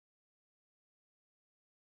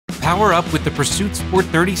Power up with the Pursuit Sport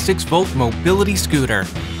 36-volt mobility scooter.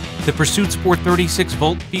 The Pursuit Sport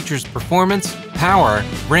 36-volt features performance, power,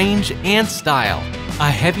 range, and style.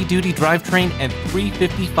 A heavy-duty drivetrain and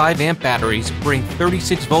 355-amp batteries bring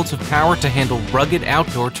 36 volts of power to handle rugged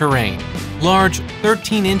outdoor terrain. Large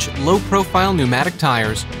 13-inch low-profile pneumatic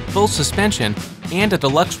tires, full suspension, and a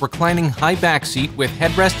deluxe reclining high back seat with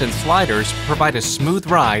headrest and sliders provide a smooth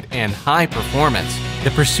ride and high performance.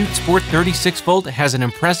 The Pursuit Sport 36-volt has an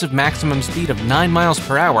impressive maximum speed of 9 miles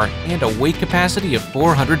per hour and a weight capacity of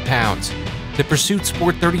 400 pounds. The Pursuit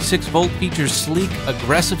Sport 36-volt features sleek,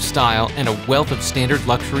 aggressive style and a wealth of standard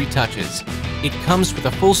luxury touches. It comes with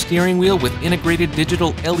a full steering wheel with integrated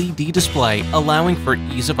digital LED display, allowing for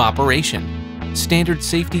ease of operation. Standard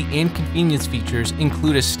safety and convenience features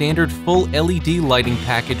include a standard full LED lighting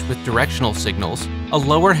package with directional signals, a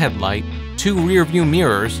lower headlight, 2 rear-view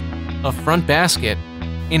mirrors, a front basket,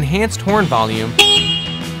 enhanced horn volume,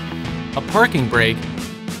 a parking brake,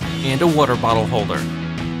 and a water bottle holder.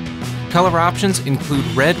 Color options include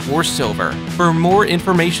red or silver. For more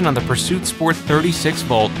information on the Pursuit Sport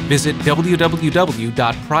 36-volt, visit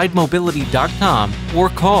www.pridemobility.com or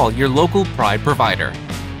call your local Pride provider.